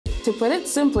To put it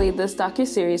simply, this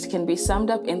docuseries can be summed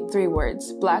up in 3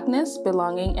 words: Blackness,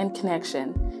 belonging, and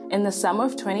connection. In the summer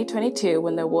of 2022,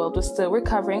 when the world was still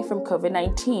recovering from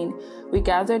COVID-19, we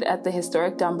gathered at the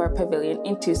historic Dunbar Pavilion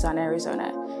in Tucson,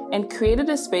 Arizona, and created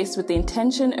a space with the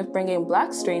intention of bringing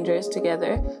Black strangers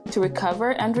together to recover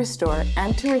and restore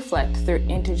and to reflect through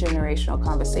intergenerational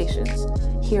conversations.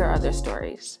 Here are their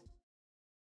stories.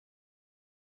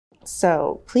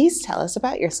 So please tell us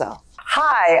about yourself.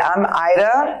 Hi, I'm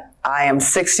Ida. I am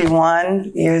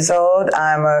 61 years old.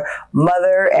 I'm a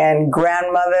mother and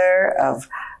grandmother of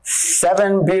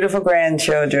 7 beautiful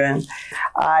grandchildren.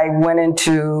 I went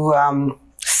into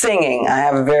singing. I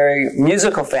have a very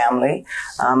musical family.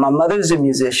 My mother's a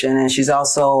musician, and she's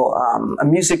also a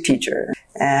music teacher.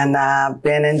 And I've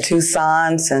been in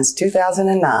Tucson since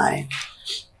 2009.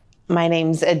 My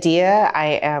name's Adia.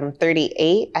 I am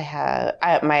 38.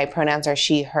 My pronouns are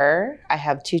she, her. I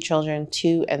have 2 children,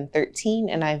 2 and 13,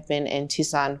 and I've been in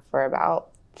Tucson for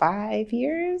about 5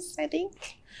 years, I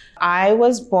think. I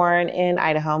was born in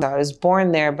Idaho. I was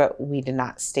born there, but we did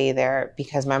not stay there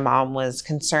because my mom was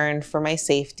concerned for my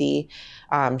safety.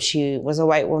 She was a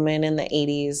white woman in the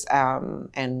 80s,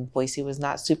 and Boise was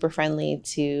not super friendly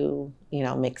to,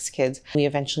 mixed kids. We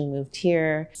eventually moved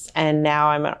here, and now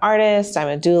I'm an artist, I'm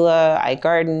a doula, I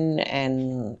garden,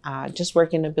 and just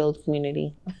working to build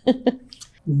community.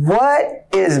 What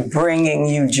is bringing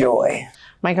you joy?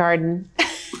 My garden.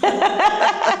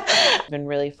 I've been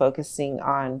really focusing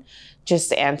on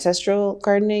just ancestral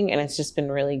gardening, and it's just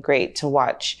been really great to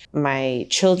watch my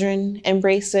children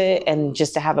embrace it and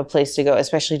just to have a place to go,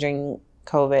 especially during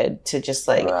COVID, to just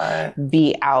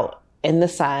be out in the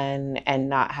sun and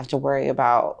not have to worry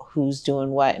about who's doing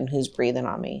what and who's breathing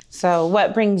on me. So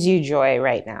what brings you joy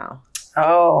right now?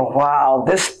 Oh, wow.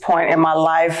 This point in my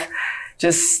life,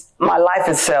 just my life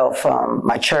itself,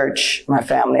 my church, my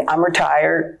family. I'm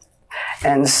retired.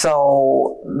 And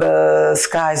so the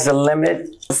sky's the limit.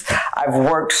 I've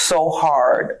worked so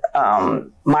hard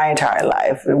my entire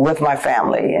life with my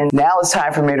family. And now it's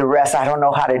time for me to rest. I don't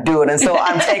know how to do it. And so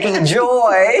I'm taking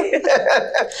joy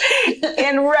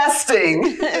in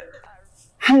resting.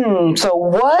 So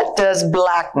what does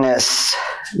Blackness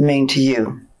mean to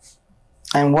you?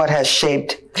 And what has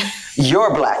shaped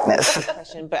your Blackness?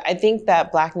 But I think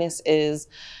that Blackness is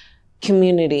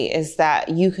community, is that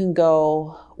you can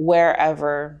go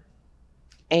wherever,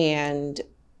 and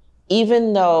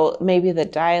even though maybe the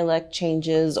dialect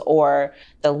changes or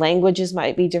the languages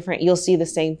might be different, you'll see the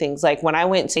same things. Like when I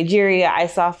went to Nigeria, I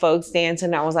saw folks dance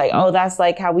and I was like, oh, that's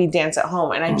like how we dance at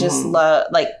home. And I just love,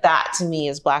 that to me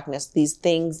is Blackness. These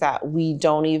things that we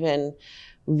don't even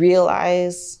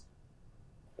realize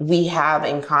we have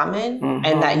in common,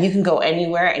 and that you can go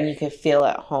anywhere and you can feel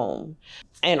at home.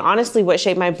 And honestly, what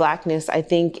shaped my Blackness, I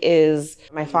think, is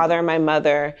my father and my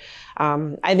mother.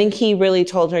 I think he really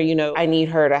told her, I need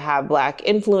her to have Black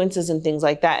influences and things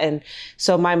like that. And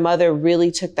so my mother really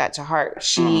took that to heart.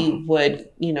 She would,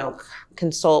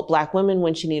 consult Black women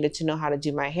when she needed to know how to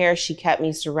do my hair. She kept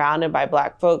me surrounded by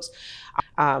Black folks.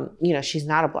 She's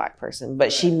not a Black person,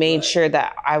 but she made sure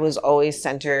that I was always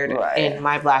centered in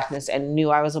my Blackness and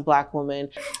knew I was a Black woman.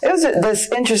 It was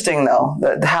this interesting, though,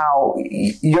 that how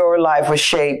your life was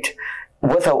shaped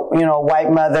with a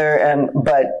white mother,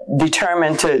 but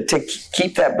determined to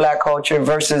keep that Black culture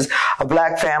versus a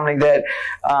Black family that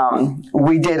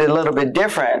we did a little bit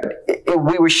different.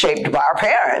 We were shaped by our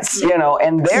parents,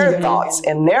 and their thoughts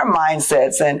and their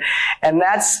mindsets, and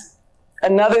that's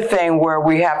another thing where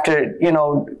we have to,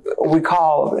 we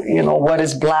call, what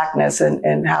is Blackness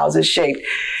and how is it shaped?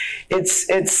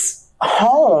 It's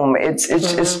home. It's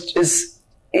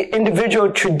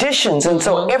individual traditions. And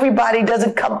so everybody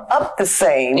doesn't come up the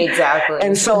same. Exactly.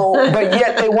 And so, but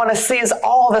yet they want to see us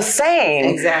all the same.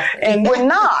 Exactly. And we're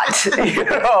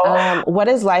not, What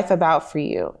is life about for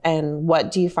you? And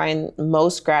what do you find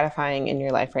most gratifying in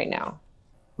your life right now?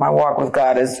 My walk with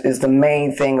God is the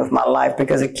main thing of my life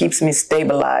because it keeps me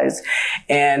stabilized,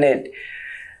 and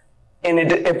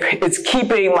it's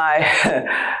keeping my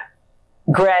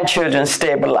grandchildren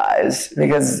stabilized,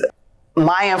 because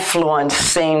my influence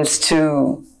seems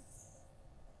to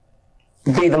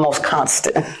be the most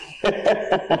constant.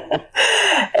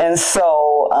 And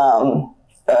so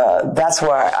that's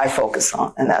where I focus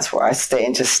on, and that's where I stay,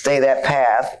 and just stay that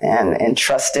path and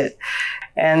trust it.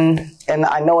 And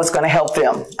I know it's going to help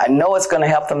them. I know it's going to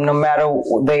help them no matter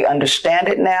they understand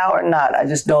it now or not. I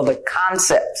just know the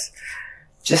concepts,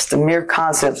 just the mere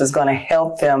concepts, is going to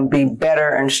help them be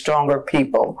better and stronger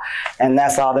people. And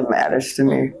that's all that matters to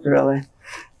me, really.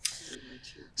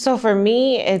 So for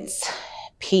me, it's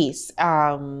peace.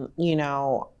 All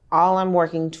I'm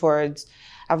working towards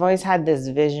I've always had this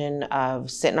vision of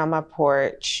sitting on my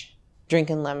porch,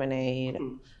 drinking lemonade,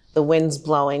 the wind's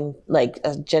blowing, like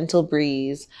a gentle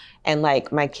breeze, and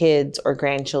like my kids or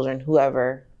grandchildren,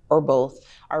 whoever, or both,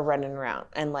 are running around.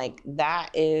 And like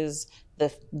that is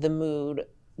the mood,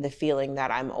 the feeling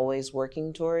that I'm always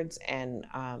working towards and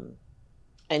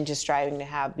just striving to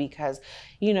have, because,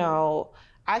 you know,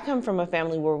 I come from a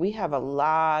family where we have a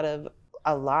lot of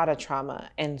trauma.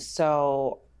 And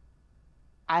so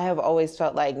I have always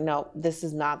felt like, no, this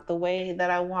is not the way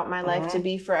that I want my life to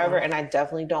be forever. And I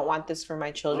definitely don't want this for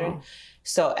my children.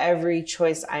 So every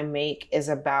choice I make is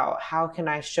about how can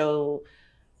I show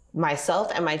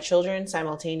myself and my children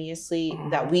simultaneously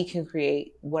that we can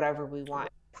create whatever we want.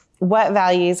 What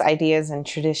values, ideas, and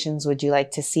traditions would you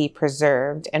like to see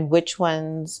preserved, and which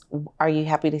ones are you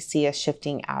happy to see us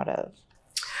shifting out of?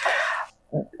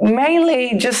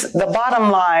 Mainly just the bottom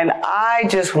line, I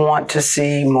just want to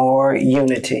see more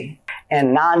unity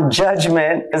and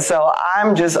non-judgment. And so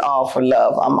I'm just all for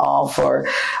love. I'm all for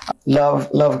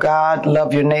love God,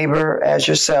 love your neighbor as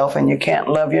yourself. And you can't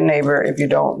love your neighbor if you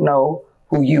don't know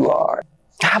who you are.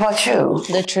 How about you?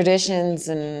 The traditions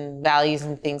and values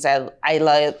and things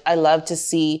I love to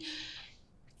see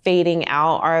fading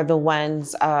out are the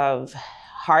ones of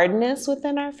hardness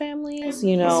within our families.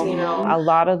 You know, a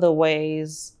lot of the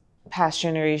ways past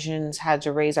generations had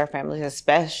to raise our families,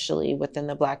 especially within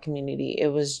the Black community, it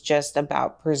was just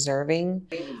about preserving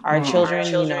our children.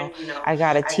 You know, I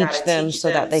got to teach them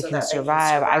so that they can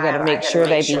survive. I got to make sure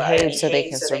they behave so they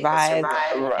can survive.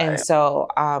 And so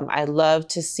I love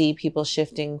to see people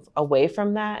shifting away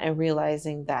from that and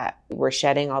realizing that we're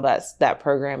shedding all that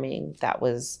programming that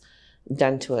was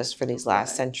done to us for these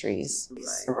last centuries.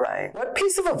 Right. What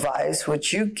piece of advice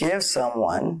would you give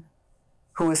someone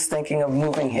who is thinking of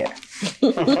moving here?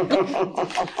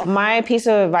 My piece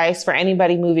of advice for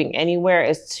anybody moving anywhere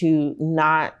is to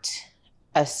not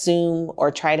assume or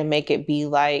try to make it be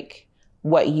like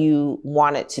what you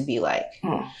want it to be like.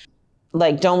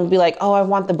 Like, don't be like, oh, I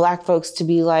want the Black folks to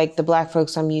be like the Black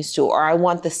folks I'm used to, or I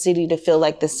want the city to feel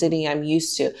like the city I'm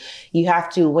used to. You have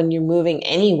to, when you're moving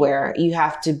anywhere, you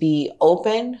have to be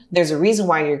open. There's a reason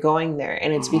why you're going there,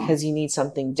 and it's because you need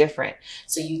something different.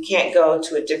 So you can't go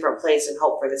to a different place and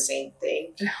hope for the same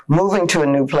thing. Moving to a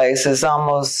new place is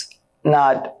almost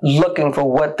not looking for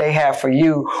what they have for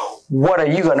you. What are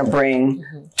you going to bring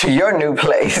to your new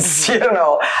place? You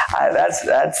know,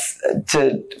 that's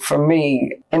for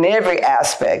me in every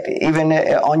aspect, even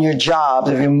on your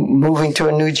jobs. If you're moving to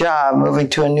a new job, moving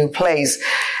to a new place,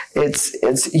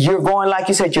 you're going, like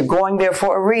you said, you're going there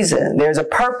for a reason. There's a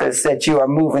purpose that you are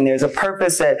moving. There's a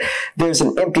purpose that there's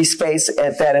an empty space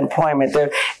at that employment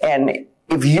there. And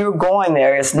if you're going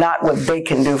there, it's not what they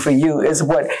can do for you. It's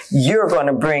what you're going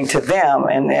to bring to them,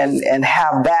 and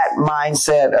have that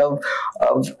mindset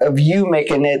of you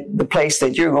making it the place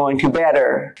that you're going to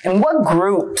better. In what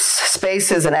groups,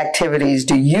 spaces, and activities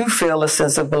do you feel a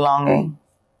sense of belonging?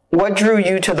 What drew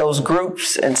you to those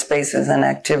groups and spaces and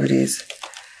activities?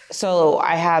 So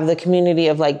I have the community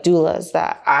of like doulas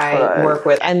that I work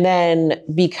with. And then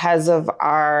because of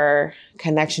our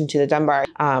connection to the Dunbar,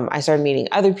 I started meeting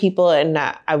other people, and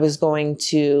I was going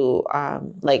to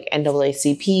like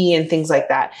NAACP and things like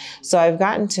that. So I've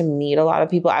gotten to meet a lot of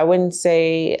people. I wouldn't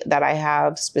say that I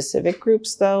have specific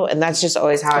groups though. And that's just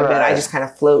always how I've been. I just kind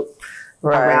of float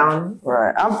around.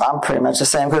 Right. I'm pretty much the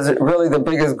same, because really the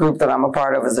biggest group that I'm a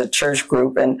part of is a church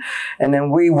group. And then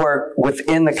we work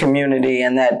within the community,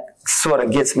 and that sort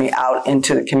of gets me out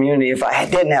into the community. If I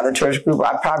didn't have the church group,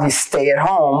 I'd probably stay at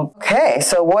home. Okay.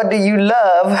 So what do you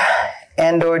love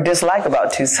and or dislike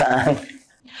about Tucson?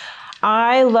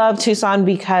 I love Tucson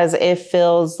because it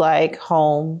feels like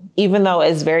home, even though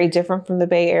it's very different from the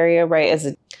Bay Area, right?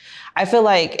 I feel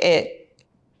like it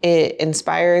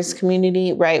inspires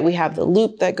community, right? We have the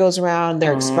loop that goes around.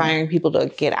 They're inspiring people to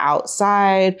get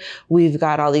outside. We've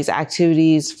got all these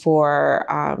activities for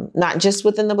not just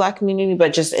within the Black community,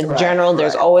 but just in general.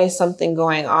 There's always something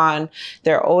going on.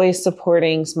 They're always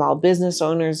supporting small business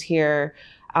owners here.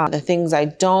 The things I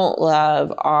don't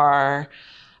love are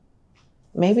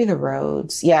maybe the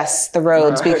roads. Yes, the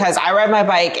roads, because I ride my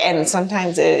bike and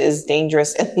sometimes it is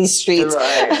dangerous in these streets.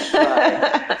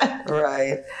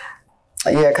 Right.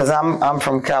 Yeah, because I'm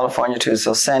from California too,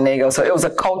 so San Diego. So it was a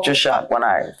culture shock when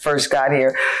I first got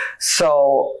here.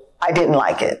 So I didn't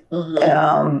like it.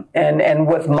 And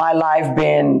with my life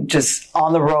being just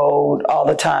on the road all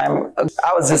the time,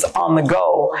 I was just on the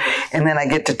go. And then I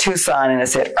get to Tucson and it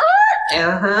said,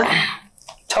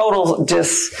 total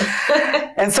just,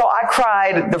 and so I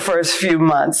cried the first few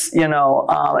months,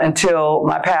 until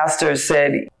my pastor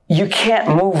said, you can't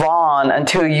move on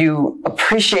until you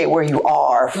appreciate where you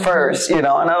are first, you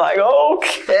know. And I'm like,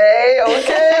 okay.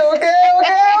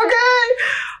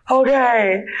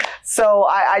 So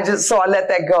I let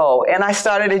that go, and I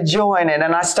started enjoying it,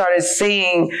 and I started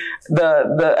seeing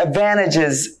the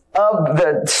advantages of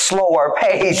the slower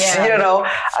pace, you know.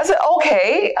 I said,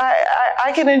 okay,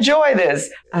 I can enjoy this.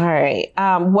 All right.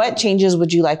 What changes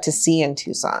would you like to see in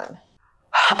Tucson?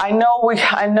 I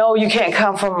know you can't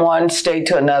come from one state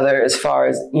to another as far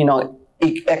as, you know,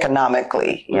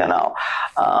 economically, you know,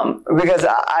 because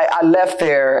I left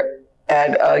there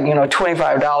at, you know,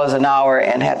 $25 an hour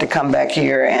and had to come back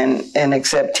here and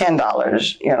accept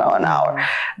 $10, you know, an hour.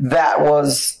 That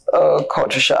was a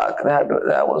culture shock. That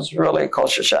was really a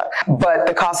culture shock. But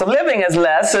the cost of living is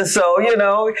less. And so, you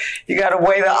know, you got to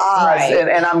weigh the odds. Right.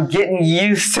 And I'm getting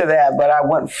used to that. But I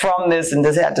went from this and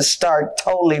just had to start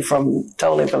totally from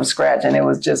scratch. And it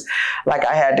was just like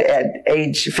I had to, at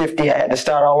age 50, I had to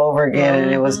start all over again.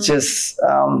 And it was just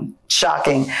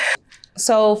shocking.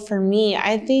 So for me,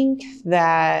 I think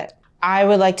that I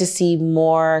would like to see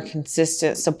more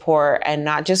consistent support, and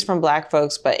not just from Black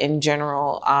folks, but in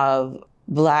general of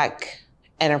Black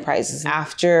enterprises.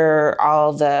 After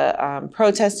all the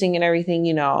protesting and everything,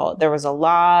 you know, there was a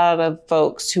lot of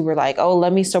folks who were like, oh,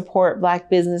 let me support Black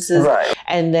businesses. Right.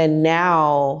 And then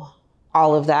now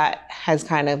all of that has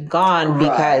kind of gone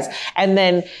because, and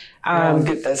then don't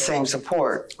get that same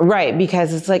support. Right,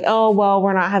 because it's like, oh, well,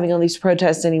 we're not having all these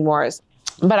protests anymore.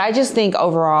 But I just think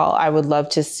overall, I would love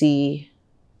to see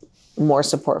more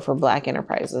support for Black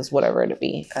enterprises, whatever it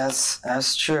be.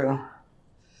 That's true.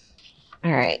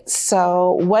 All right.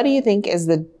 So what do you think is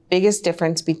the biggest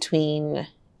difference between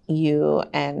you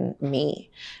and me?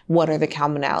 What are the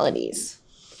commonalities?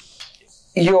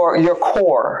 Your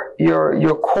core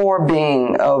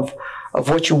being of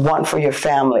what you want for your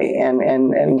family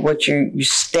and what you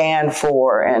stand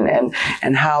for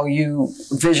and how you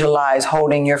visualize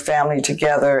holding your family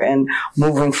together and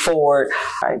moving forward.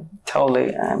 I'm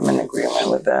in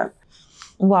agreement with that.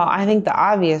 Well, I think the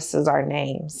obvious is our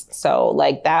names. So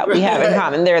like that we have in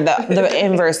common. They're the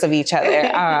inverse of each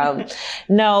other.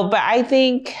 No, but I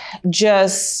think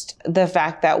just the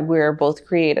fact that we're both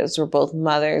creatives, we're both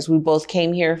mothers, we both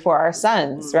came here for our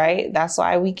sons, right? That's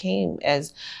why we came,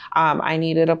 as I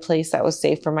needed a place that was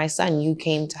safe for my son. You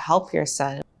came to help your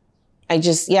son. I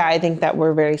think that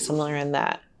we're very similar in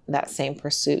that same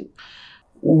pursuit.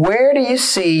 Where do you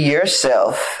see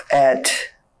yourself at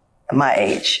my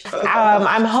age?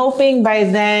 I'm hoping by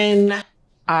then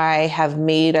I have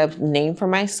made a name for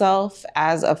myself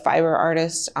as a fiber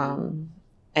artist, and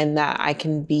that I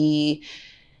can be,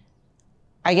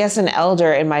 I guess, an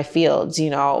elder in my fields, you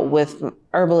know, with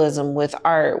herbalism, with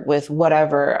art, with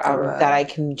whatever, that I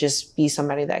can just be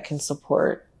somebody that can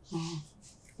support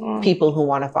people who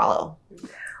want to follow.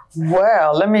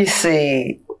 Well, let me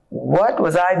see. What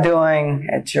was I doing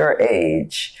at your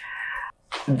age?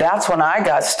 That's when I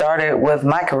got started with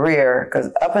my career,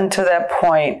 because up until that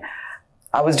point,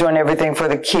 I was doing everything for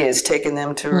the kids, taking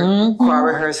them to choir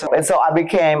rehearsal. And so I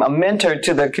became a mentor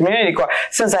to the community choir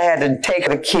since I had to take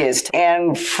the kids.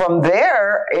 And from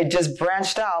there, it just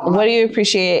branched out. What do you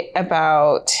appreciate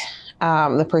about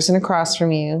the person across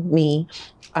from you, me,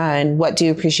 and what do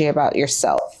you appreciate about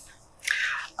yourself?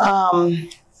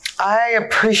 I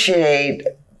appreciate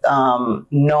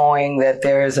knowing that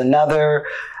there is another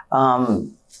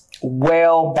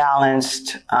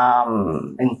well-balanced,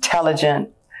 intelligent,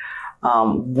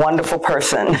 wonderful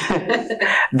person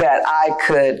that I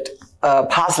could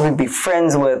possibly be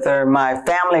friends with, or my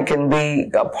family can be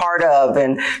a part of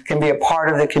and can be a part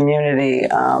of the community.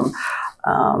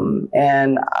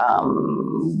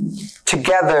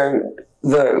 Together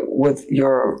with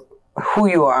who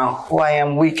you are, who I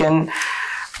am, we can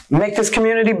make this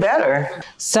community better.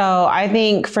 So I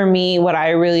think for me, what I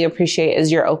really appreciate is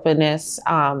your openness,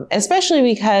 especially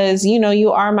because, you know,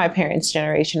 you are my parents'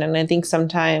 generation. And I think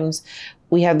sometimes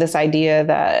we have this idea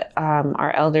that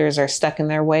our elders are stuck in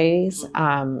their ways.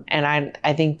 And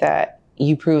I think that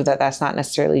you prove that that's not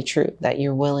necessarily true, that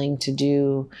you're willing to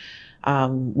do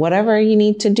whatever you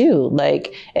need to do.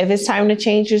 Like, if it's time to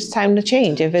change, it's time to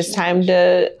change. If it's time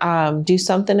to do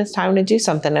something, it's time to do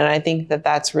something. And I think that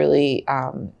that's really,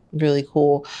 really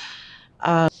cool.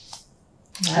 I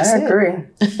agree.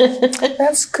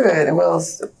 That's good. Well,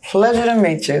 it's a pleasure to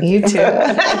meet you. You too. All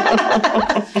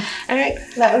right,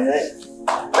 that was it.